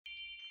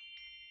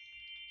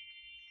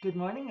Good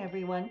morning,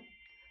 everyone.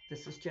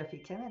 This is Jeffy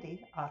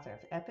Kennedy, author of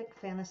Epic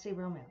Fantasy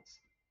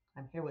Romance.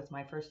 I'm here with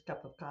my first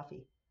cup of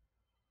coffee.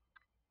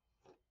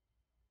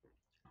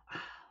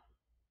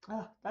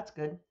 Oh, that's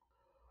good.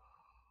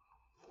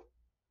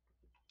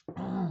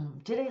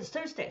 Today is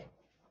Thursday,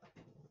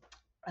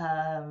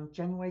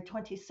 January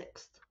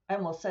 26th. I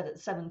almost said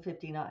it's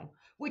 7:59,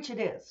 which it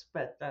is,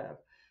 but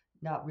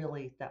not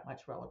really that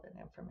much relevant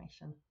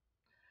information.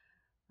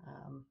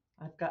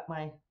 I've got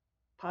my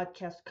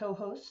podcast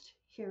co-host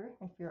here.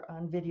 If you're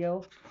on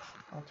video,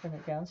 I'll turn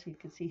it down so you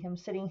can see him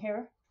sitting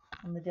here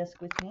on the desk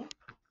with me.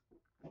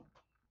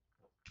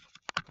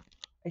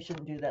 I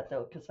shouldn't do that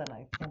though, because then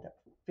I end up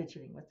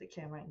fidgeting with the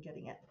camera and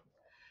getting it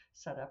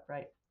set up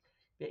right.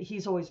 But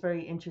he's always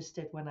very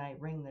interested when I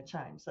ring the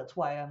chimes. That's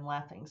why I'm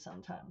laughing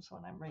sometimes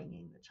when I'm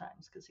ringing the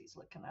chimes, because he's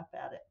looking up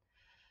at it,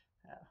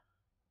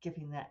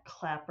 giving that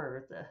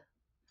clapper the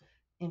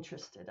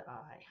interested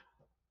eye.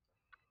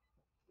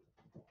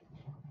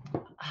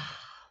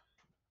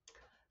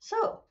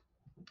 So,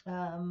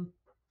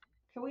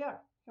 here we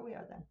are. Here we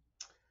are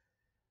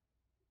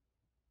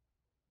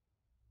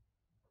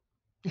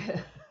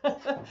then.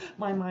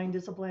 My mind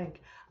is a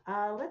blank.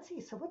 Let's see.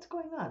 So, what's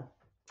going on?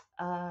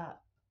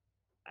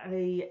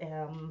 I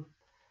am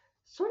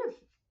sort of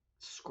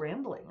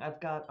scrambling.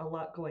 I've got a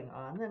lot going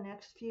on the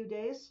next few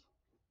days.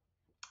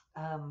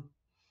 I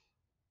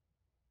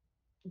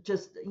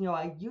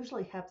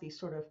usually have these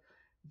sort of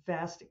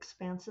vast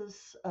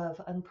expanses of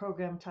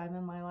unprogrammed time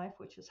in my life,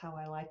 which is how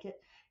I like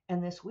it.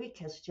 And this week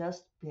has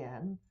just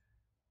been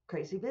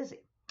crazy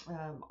busy.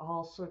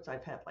 All sorts.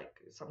 I've had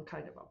like some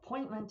kind of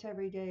appointment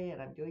every day,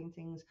 and I'm doing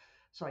things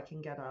so I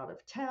can get out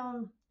of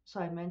town. So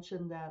I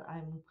mentioned that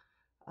I'm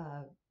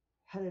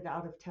headed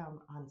out of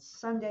town on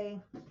Sunday,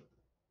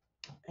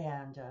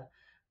 and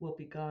we'll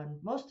be gone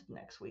most of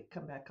next week.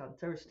 Come back on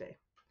Thursday.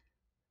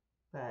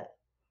 But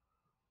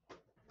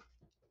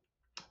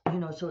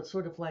so it's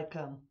sort of like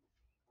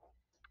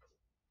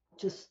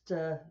just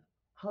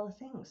all the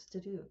things to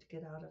do to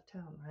get out of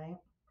town,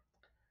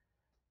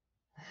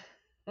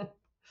 right?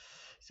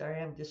 Sorry,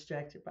 I'm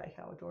distracted by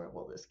how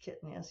adorable this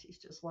kitten is. He's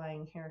just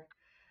lying here,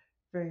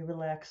 very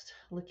relaxed,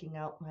 looking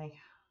out my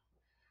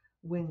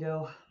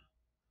window.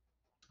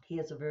 He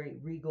has a very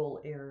regal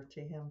air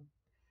to him.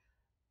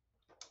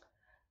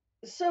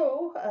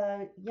 So,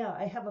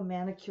 I have a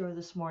manicure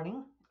this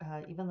morning,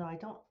 even though I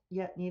don't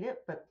yet need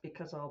it, but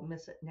because I'll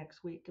miss it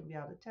next week and be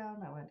out of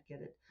town, I want to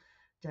get it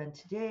done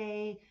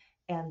today.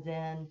 And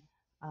then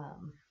I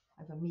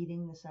have a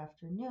meeting this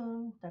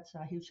afternoon. That's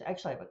not huge.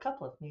 Actually, I have a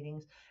couple of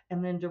meetings.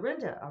 And then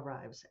Dorinda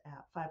arrives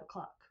at 5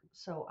 o'clock.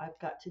 So I've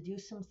got to do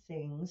some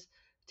things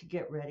to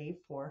get ready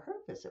for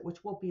her visit,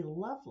 which will be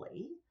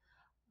lovely.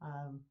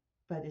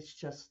 But it's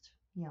just,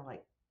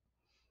 like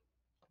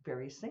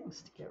various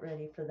things to get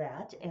ready for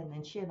that. And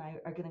then she and I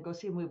are going to go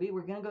see a movie.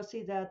 We're going to go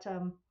see that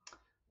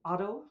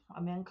Otto,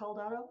 A Man Called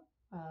Otto,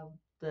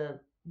 the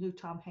new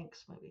Tom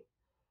Hanks movie.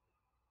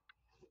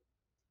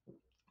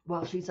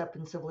 While she's up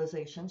in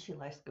Civilization, she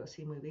likes to go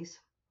see movies.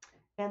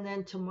 And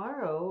then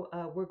tomorrow,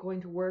 we're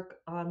going to work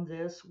on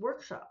this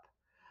workshop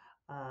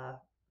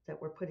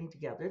that we're putting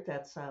together.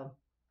 That's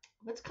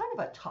it's kind of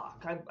a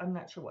talk. I'm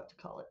not sure what to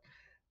call it,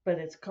 but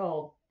it's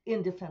called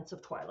In Defense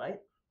of Twilight,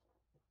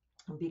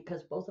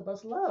 because both of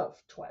us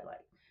love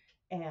Twilight,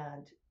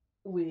 and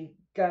we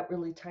got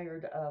really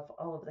tired of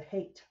all of the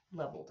hate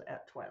leveled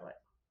at Twilight.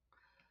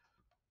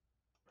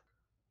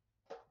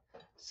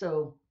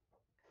 So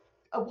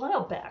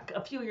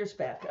a few years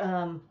back,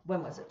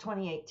 when was it?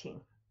 2018.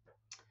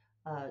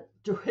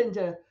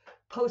 Dorinda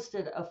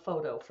posted a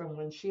photo from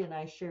when she and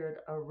I shared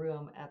a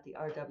room at the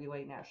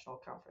RWA National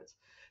Conference.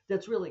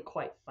 That's really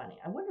quite funny.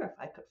 I wonder if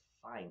I could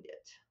find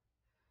it.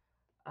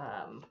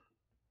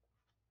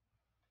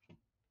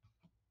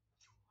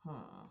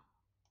 Well,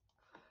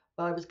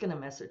 I was going to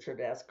message her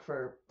to ask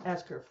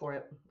her for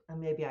it, and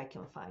maybe I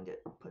can find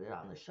it, put it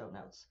on the show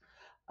notes.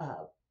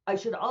 I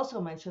should also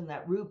mention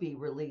that Ruby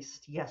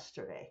released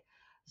yesterday,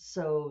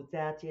 so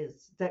that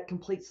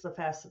completes the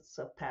Facets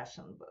of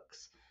Pasion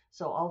books.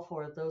 So all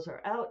 4 of those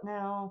are out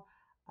now.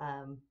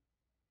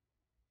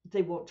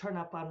 They won't turn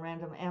up on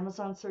random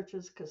Amazon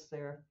searches because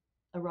they're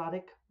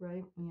erotic,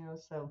 right?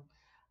 So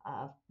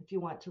if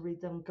you want to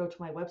read them, go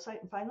to my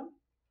website and find them.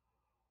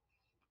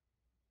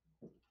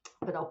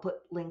 But I'll put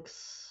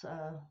links.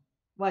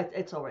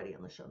 It's already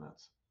in the show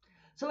notes.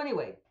 So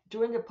anyway,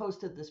 Dorinda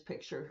posted this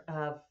picture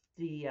of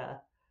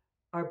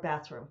our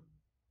bathroom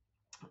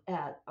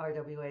at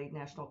RWA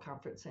National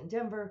Conference in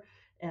Denver,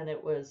 and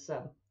it was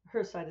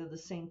her side of the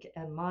sink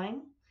and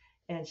mine.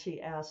 And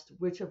she asked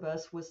which of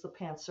us was the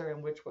pantser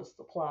and which was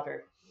the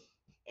plotter.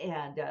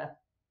 And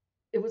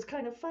it was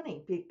kind of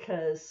funny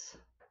because,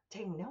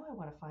 dang, now I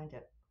want to find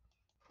it.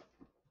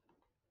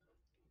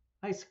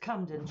 I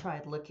succumbed and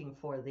tried looking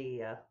for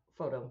the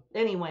photo.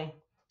 Anyway,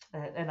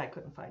 and I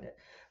couldn't find it.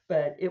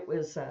 But it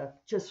was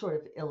just sort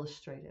of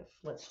illustrative,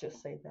 let's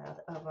just say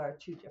that, of our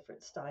 2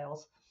 different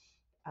styles.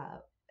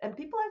 And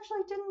people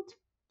actually didn't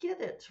get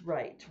it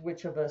right,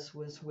 which of us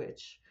was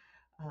which.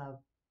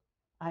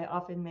 I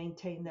often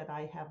maintain that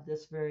I have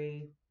this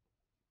very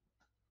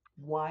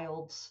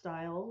wild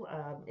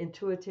style,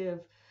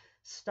 intuitive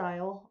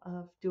style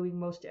of doing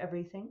most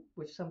everything,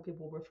 which some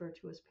people refer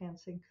to as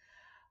pantsing.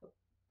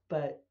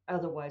 But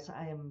otherwise,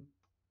 I am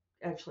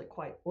actually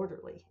quite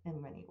orderly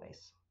in many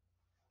ways.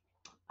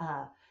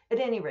 Uh, at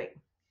any rate,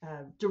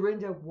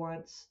 Dorinda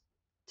wants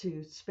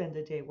to spend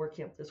a day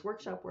working up this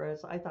workshop,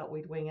 whereas I thought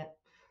we'd wing it.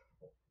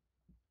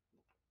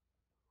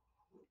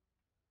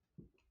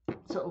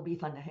 So it'll be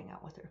fun to hang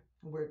out with her.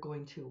 We're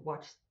going to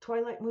watch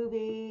Twilight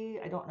movie.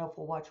 I don't know if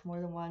we'll watch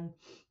more than one,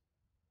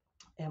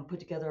 and put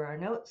together our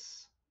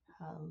notes,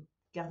 um,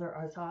 gather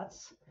our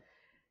thoughts,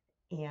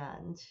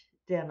 and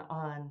then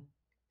on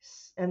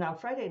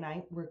Friday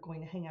night we're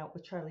going to hang out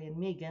with Charlie and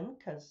Megan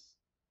because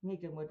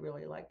Megan would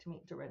really like to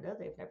meet Dorinda.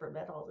 They've never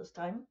met all this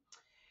time.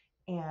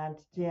 And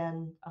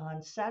then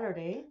on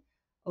Saturday,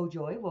 oh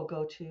joy, we'll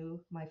go to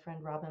my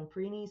friend Robin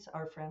Perini's,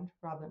 our friend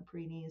Robin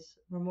Perini's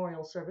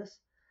memorial service.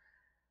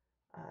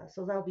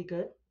 So that'll be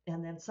good.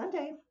 And then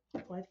Sunday,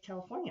 fly to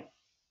California.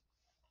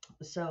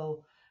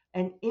 So,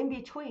 and in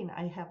between,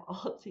 I have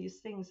all of these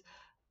things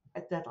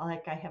that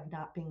like I have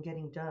not been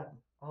getting done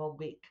all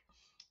week.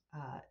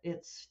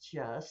 It's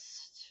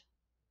just,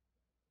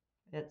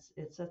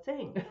 it's a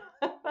thing.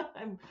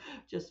 I'm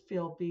just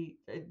feel beat.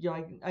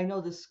 I know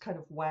this kind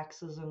of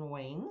waxes and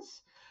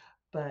wanes,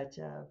 but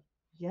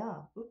yeah.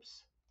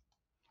 Oops,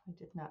 I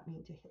did not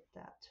mean to hit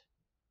that.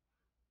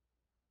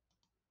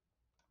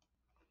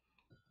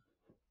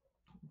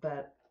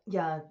 But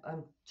yeah,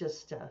 I'm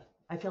just.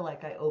 I feel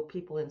like I owe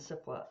people in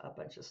SIPWA a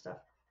bunch of stuff.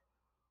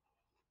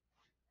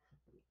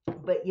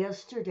 But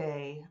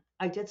yesterday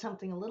I did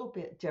something a little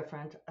bit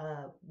different.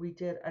 We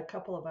did a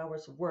couple of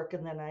hours of work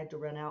and then I had to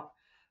run out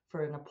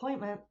for an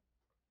appointment.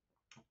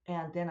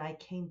 And then I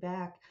came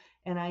back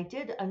and I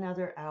did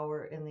another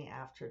hour in the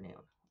afternoon,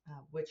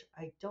 which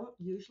I don't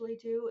usually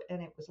do.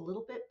 And it was a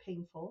little bit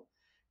painful.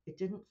 It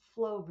didn't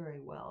flow very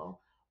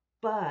well,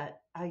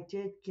 but I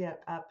did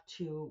get up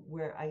to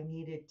where I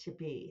needed to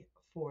be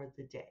for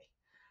the day.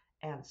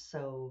 And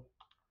so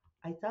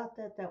I thought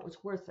that that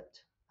was worth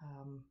it.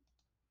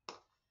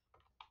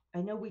 I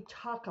know we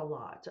talk a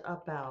lot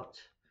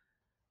about,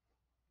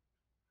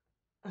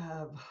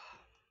 uh,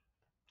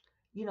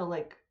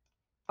 like,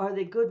 are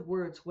they good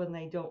words when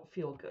they don't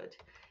feel good?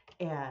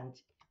 And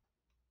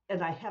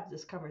and I have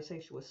this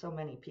conversation with so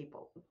many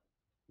people,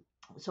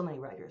 so many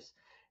writers,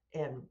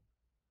 and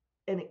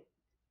and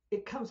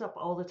it comes up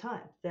all the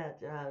time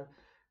that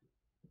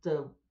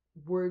the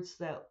words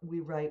that we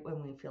write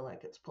when we feel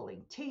like it's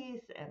pulling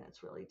teeth and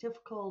it's really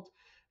difficult,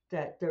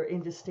 that they're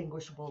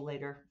indistinguishable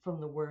later from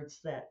the words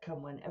that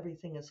come when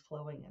everything is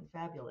flowing and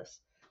fabulous.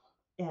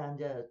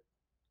 And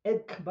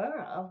Ed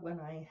Kabara, when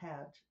I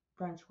had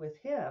brunch with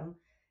him,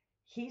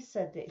 he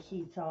said that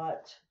he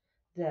thought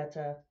that,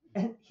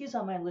 and he's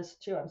on my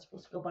list too. I'm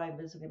supposed to go by and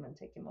visit him and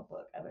take him a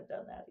book. I haven't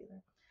done that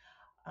either.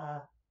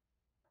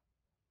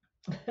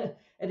 At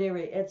any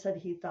rate, Ed said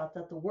he thought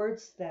that the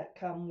words that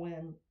come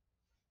when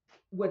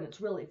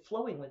it's really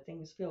flowing, when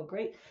things feel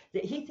great,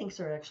 that he thinks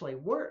are actually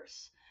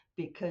worse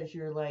because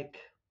you're like,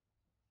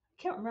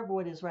 I can't remember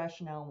what his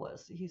rationale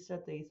was. He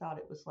said that he thought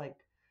it was like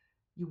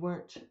you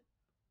weren't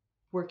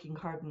working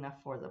hard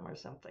enough for them or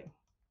something.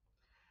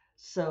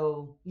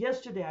 So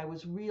yesterday I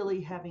was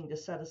really having to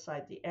set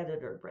aside the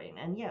editor brain.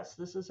 And yes,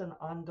 this is an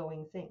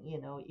ongoing thing,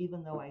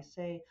 even though I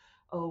say,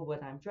 oh,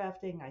 when I'm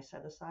drafting, I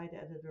set aside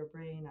editor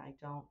brain. I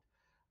don't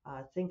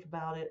think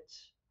about it.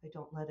 I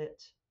don't let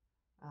it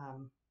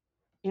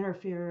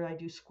interfere. I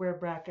do square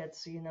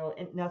brackets,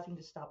 and nothing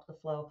to stop the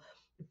flow.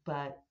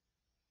 But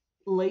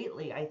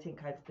lately, I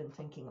think I've been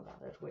thinking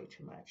about it way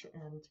too much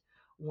and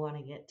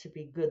wanting it to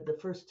be good the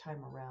first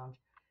time around.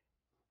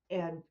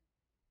 And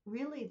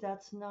really,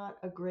 that's not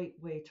a great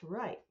way to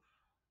write.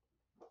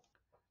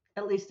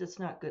 At least it's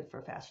not good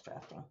for fast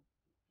drafting.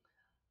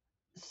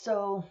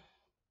 So,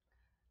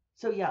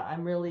 so yeah,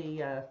 I'm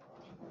really,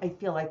 I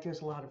feel like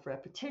there's a lot of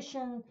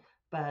repetition,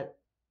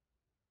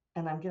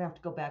 and I'm gonna have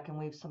to go back and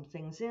weave some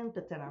things in,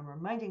 but then I'm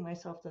reminding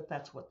myself that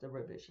that's what the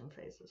revision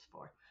phase is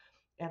for.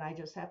 And I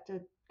just have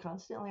to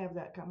constantly have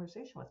that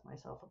conversation with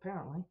myself,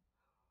 apparently.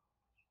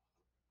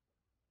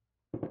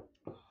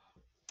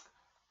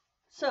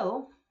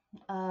 So,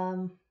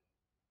 um,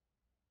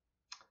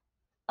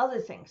 other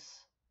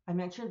things. I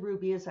mentioned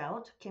Ruby is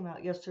out, came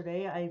out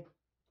yesterday.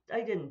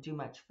 I didn't do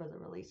much for the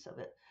release of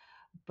it,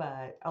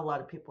 but a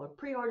lot of people have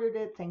pre-ordered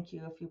it. Thank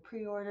you if you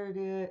pre-ordered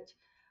it.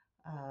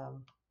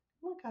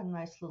 We got a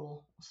nice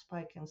little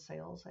spike in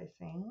sales, I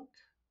think.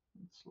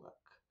 Let's look.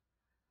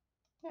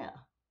 Yeah,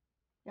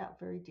 yeah,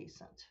 very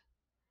decent.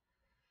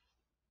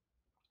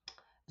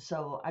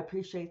 So I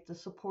appreciate the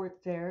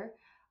support there.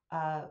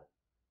 Uh,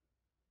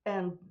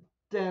 and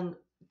then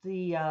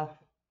the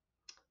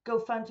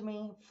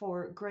GoFundMe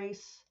for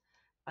Grace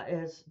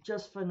is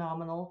just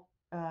phenomenal.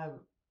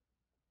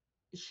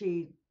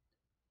 She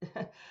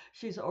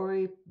she's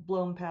already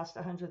blown past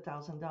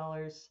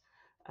 $100,000.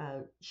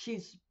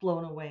 She's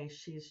blown away.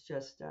 She's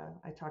just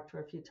I talked to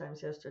her a few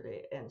times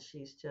yesterday, and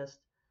she's just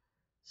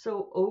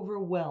so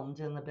overwhelmed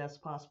in the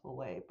best possible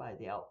way by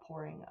the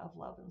outpouring of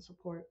love and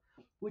support,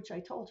 which I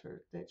told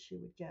her that she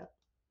would get.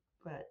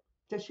 But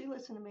does she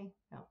listen to me?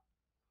 No.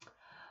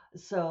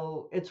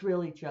 So it's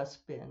really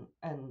just been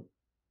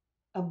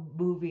a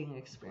moving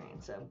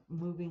experience, a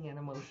moving and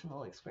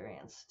emotional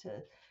experience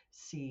to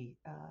see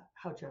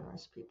how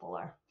generous people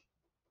are.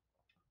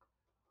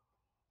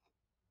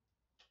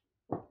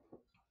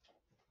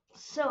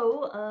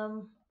 So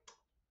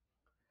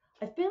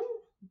I've been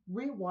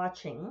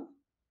rewatching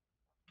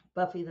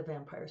Buffy the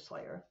Vampire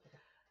Slayer,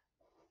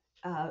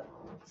 uh,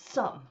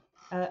 some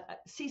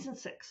season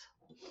 6,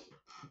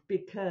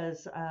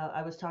 because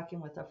I was talking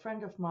with a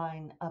friend of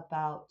mine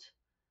about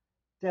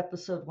the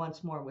episode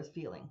Once More with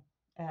Feeling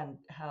and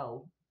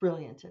how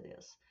brilliant it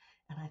is.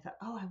 And I thought,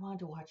 oh, I wanted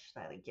to watch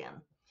that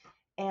again.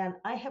 And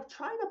I have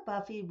tried a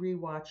Buffy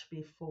rewatch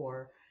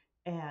before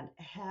and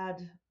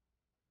had,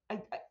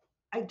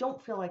 I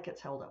don't feel like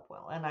it's held up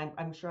well. And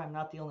I'm sure I'm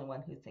not the only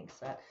one who thinks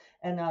that.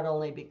 And not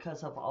only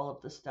because of all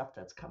of the stuff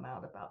that's come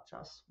out about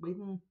Joss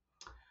Whedon,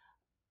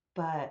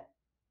 but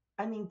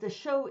I mean, the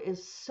show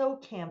is so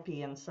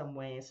campy in some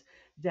ways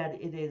that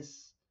it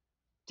is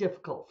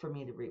difficult for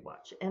me to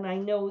rewatch. And I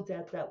know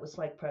that that was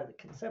like part of the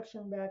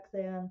conception back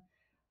then.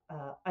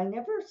 I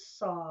never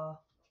saw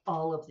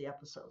all of the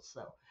episodes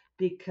though,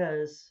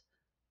 because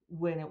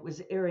when it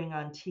was airing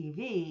on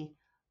TV,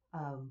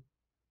 um,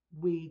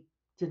 we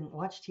didn't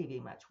watch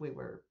TV much.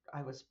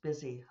 I was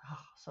busy,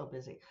 so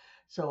busy.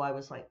 So I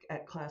was like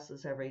at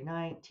classes every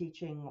night,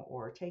 teaching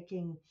or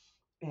taking.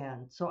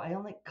 And so I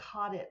only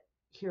caught it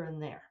here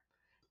and there.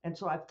 And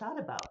so I've thought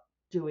about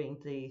doing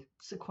the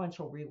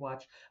sequential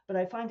rewatch, but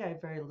I find I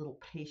have very little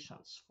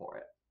patience for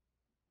it.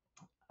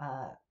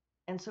 Uh,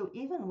 and so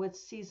even with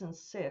season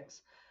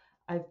 6,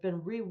 I've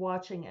been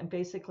rewatching and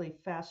basically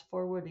fast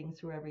forwarding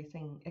through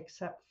everything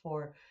except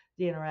for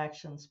the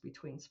interactions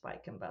between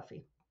Spike and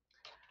Buffy.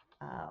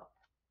 Uh,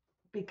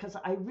 because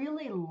I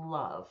really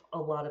love a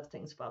lot of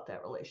things about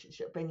that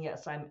relationship. And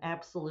yes, I'm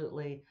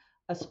absolutely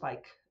a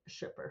Spike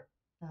shipper.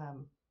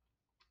 Um,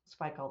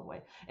 Spike all the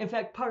way. In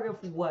fact, part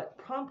of what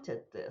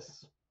prompted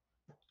this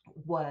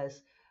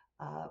was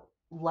uh,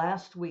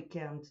 last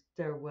weekend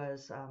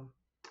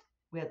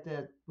we had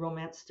the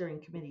Romance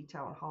Steering Committee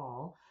Town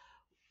Hall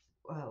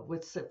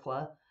with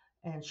SIFWA,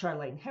 and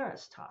Charlaine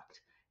Harris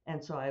talked.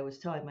 And so I was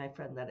telling my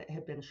friend that it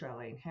had been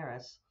Charlaine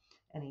Harris,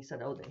 and he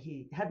said, oh, that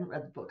he hadn't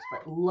read the books,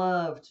 but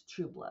loved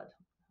True Blood.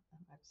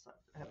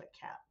 I have a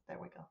cat. There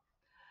we go.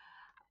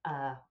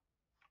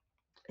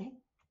 Hey,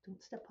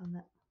 don't step on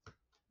that.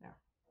 There.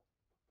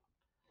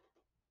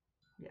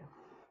 Yeah.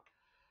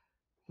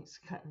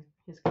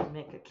 He's gonna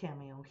make a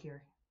cameo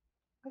here.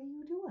 What are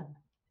you doing?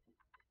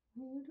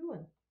 What are you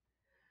doing?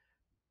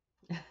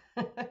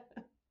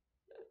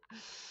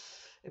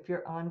 If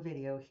you're on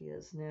video, he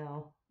is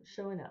now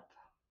showing up.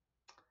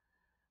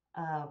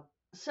 Uh,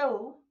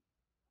 so,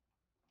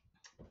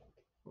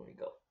 here we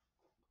go.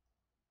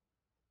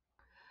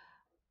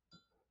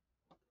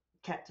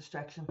 Cat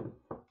distraction,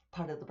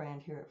 part of the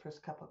brand here at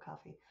First Cup of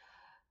Coffee.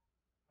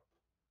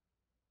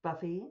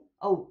 Buffy,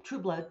 True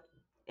Blood.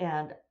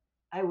 And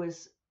I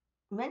was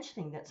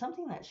mentioning that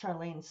something that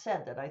Charlaine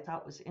said that I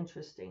thought was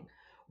interesting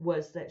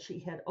was that she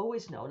had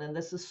always known, and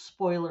this is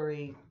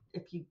spoilery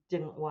if you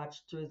didn't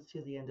watch through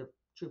to the end of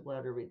True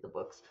Blood or read the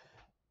books.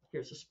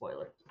 Here's a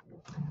spoiler.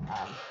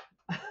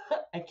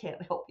 I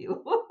can't help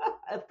you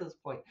at this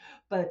point.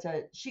 But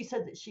she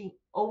said that she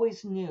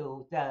always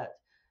knew that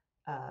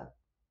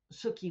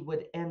Sookie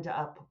would end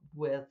up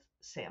with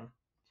Sam.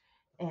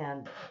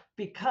 And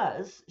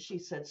because she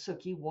said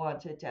Sookie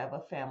wanted to have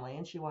a family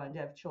and she wanted to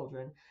have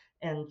children,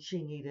 and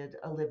she needed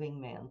a living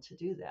man to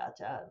do that.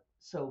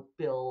 So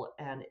Bill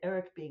and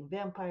Eric being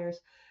vampires,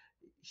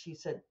 she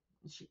said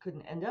she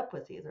couldn't end up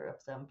with either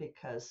of them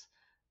because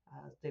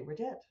they were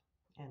dead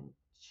and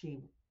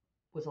she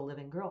was a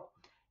living girl,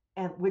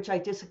 and which I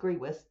disagree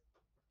with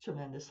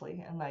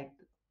tremendously. And I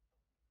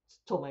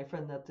told my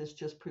friend that this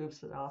just proves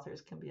that authors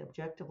can be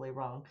objectively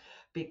wrong,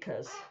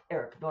 because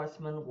Eric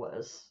Northman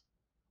was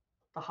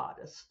the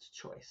hottest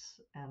choice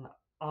and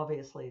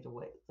obviously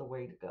the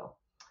way to go.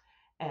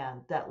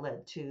 And that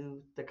led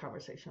to the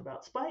conversation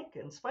about Spike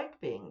and Spike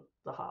being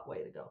the hot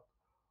way to go.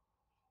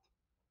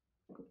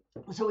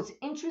 So it's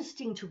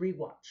interesting to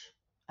rewatch,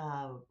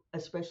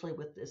 especially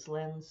with this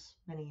lens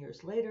many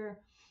years later.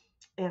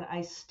 And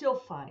I still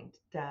find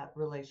that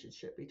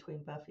relationship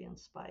between Buffy and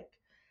Spike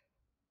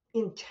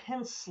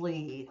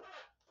intensely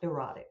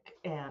erotic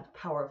and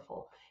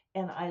powerful.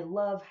 And I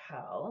love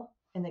how,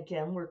 and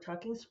again, we're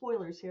talking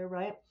spoilers here,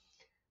 right?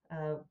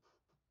 Uh,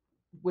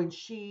 when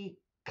she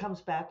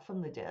comes back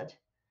from the dead,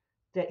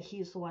 that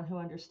he's the one who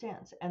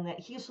understands, and that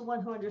he's the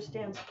one who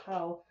understands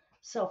how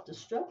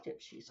self-destructive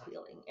she's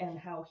feeling, and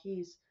how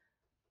he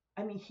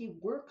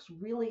works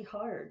really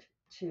hard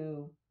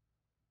to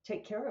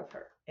take care of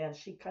her, and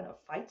she kind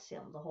of fights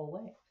him the whole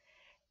way.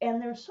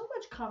 And there's so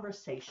much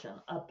conversation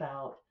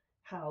about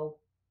how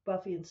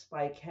Buffy and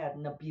Spike had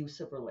an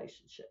abusive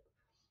relationship.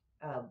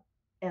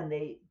 And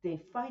they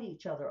fight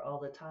each other all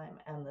the time,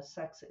 and the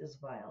sex is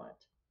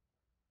violent.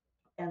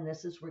 and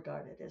this is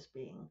regarded as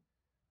being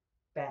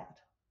bad,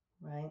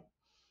 right?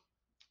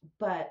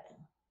 But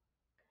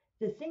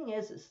the thing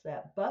is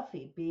that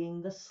Buffy,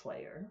 being the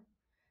Slayer,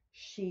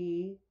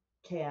 she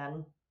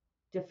can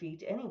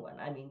defeat anyone.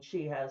 I mean,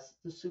 she has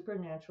the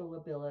supernatural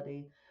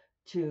ability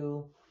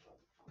to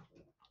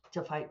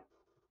fight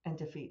and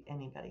defeat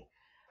anybody.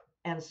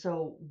 And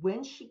so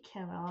when she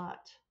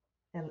cannot,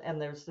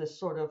 and there's this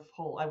sort of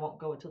whole, I won't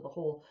go into the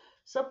whole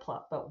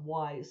subplot, but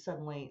why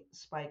suddenly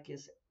Spike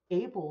is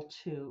able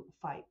to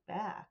fight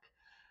back.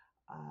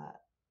 Uh,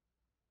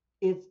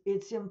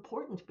 it's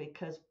important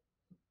because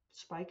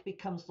Spike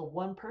becomes the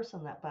one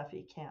person that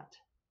Buffy can't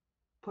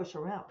push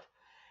around.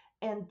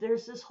 And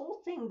there's this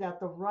whole thing that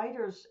the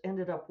writers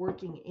ended up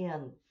working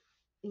in,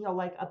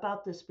 like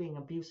about this being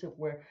abusive,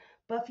 where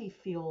Buffy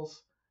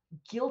feels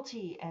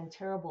guilty and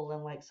terrible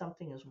and like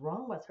something is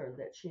wrong with her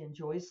that she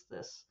enjoys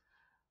this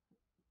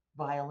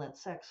violent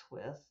sex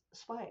with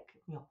Spike.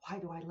 Why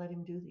do I let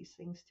him do these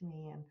things to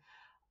me and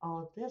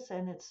all of this?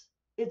 And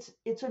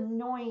it's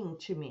annoying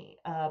to me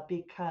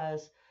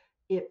because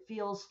it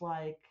feels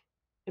like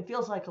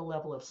a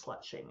level of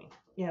slut shaming.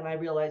 And I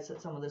realize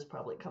that some of this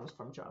probably comes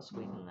from Joss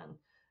Whedon and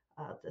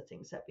the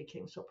things that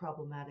became so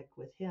problematic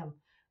with him.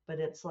 But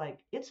it's like,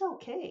 it's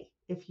okay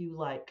if you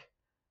like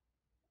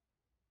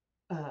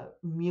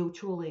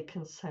mutually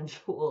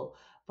consensual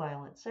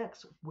violent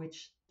sex,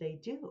 which they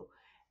do.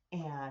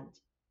 And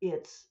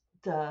it's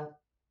the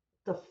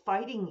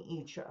fighting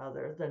each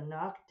other, the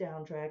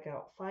knockdown, drag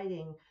out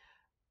fighting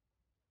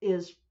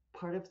is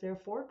part of their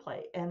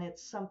foreplay. And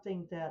it's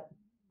something that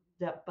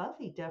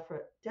Buffy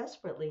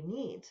desperately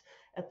needs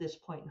at this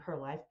point in her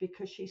life,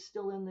 because she's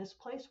still in this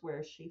place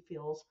where she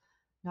feels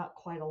not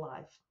quite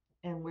alive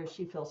and where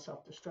she feels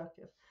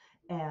self-destructive.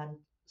 And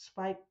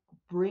Spike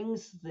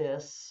brings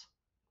this,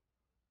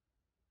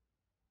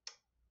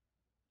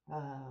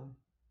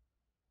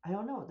 I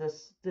don't know,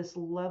 this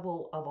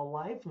level of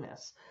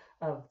aliveness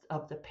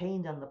of the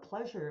pain and the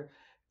pleasure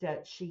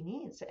that she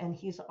needs. And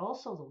he's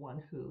also the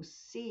one who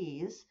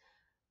sees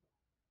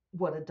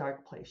what a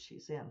dark place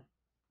she's in.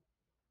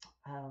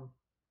 Um,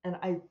 and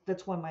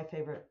that's one of my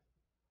favorite.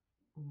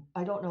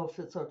 I don't know if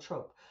it's a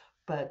trope,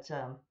 but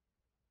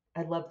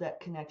I love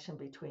that connection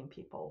between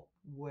people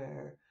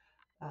where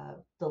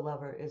the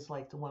lover is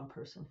like the one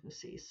person who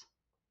sees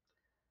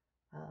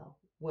uh,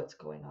 what's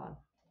going on,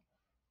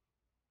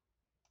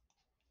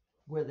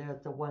 where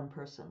they're the one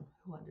person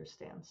who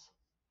understands.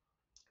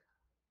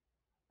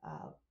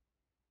 Uh,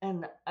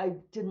 and I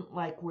didn't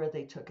like where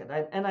they took it.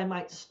 And I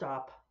might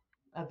stop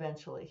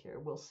eventually here.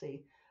 We'll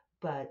see.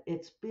 But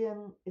it's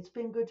been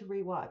good to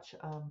rewatch.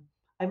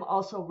 I'm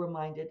also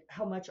reminded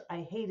how much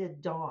I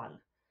hated Dawn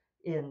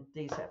in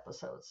these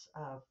episodes.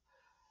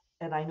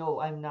 And I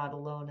know I'm not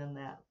alone in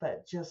that,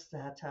 but just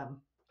that,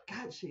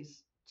 God,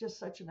 she's just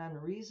such an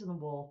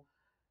unreasonable,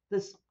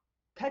 this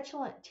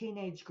petulant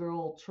teenage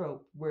girl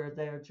trope where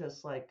they're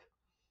just like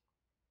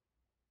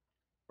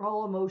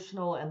all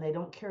emotional and they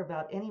don't care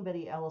about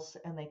anybody else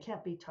and they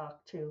can't be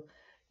talked to.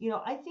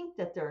 I think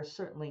that there are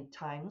certainly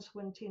times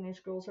when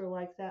teenage girls are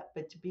like that,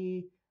 but to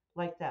be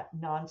like that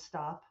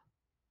nonstop,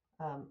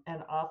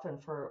 and often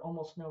for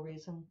almost no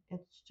reason,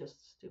 it's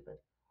just stupid.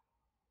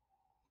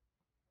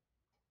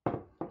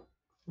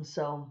 And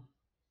so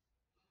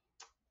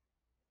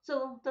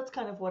that's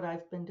kind of what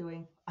I've been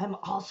doing. I'm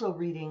also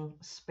reading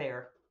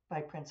Spare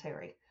by Prince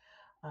Harry,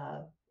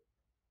 uh,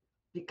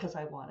 because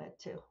I wanted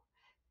to.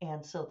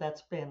 And so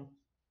that's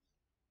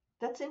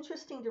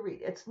interesting to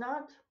read. It's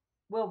not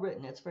well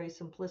written. It's very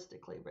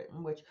simplistically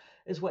written, which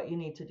is what you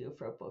need to do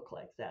for a book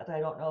like that. I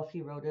don't know if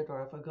he wrote it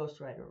or if a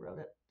ghostwriter wrote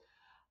it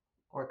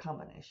or a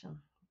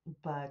combination.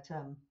 But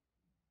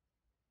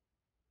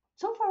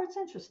so far it's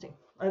interesting.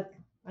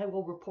 I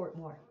will report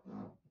more.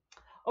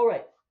 All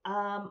right.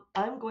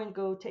 I'm going to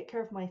go take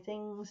care of my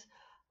things.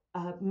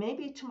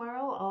 Maybe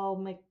tomorrow I'll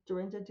make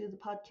Dorinda do the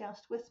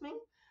podcast with me.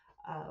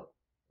 Uh,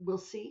 we'll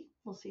see.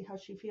 We'll see how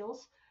she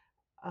feels.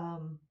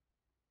 Um,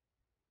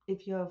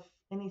 if you have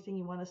anything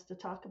you want us to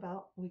talk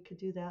about, we could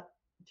do that.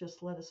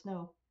 Just let us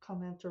know.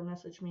 Comment or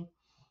message me.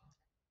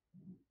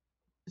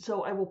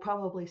 So I will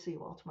probably see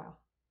you all tomorrow.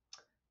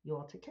 You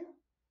all take care.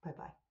 Bye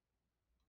bye.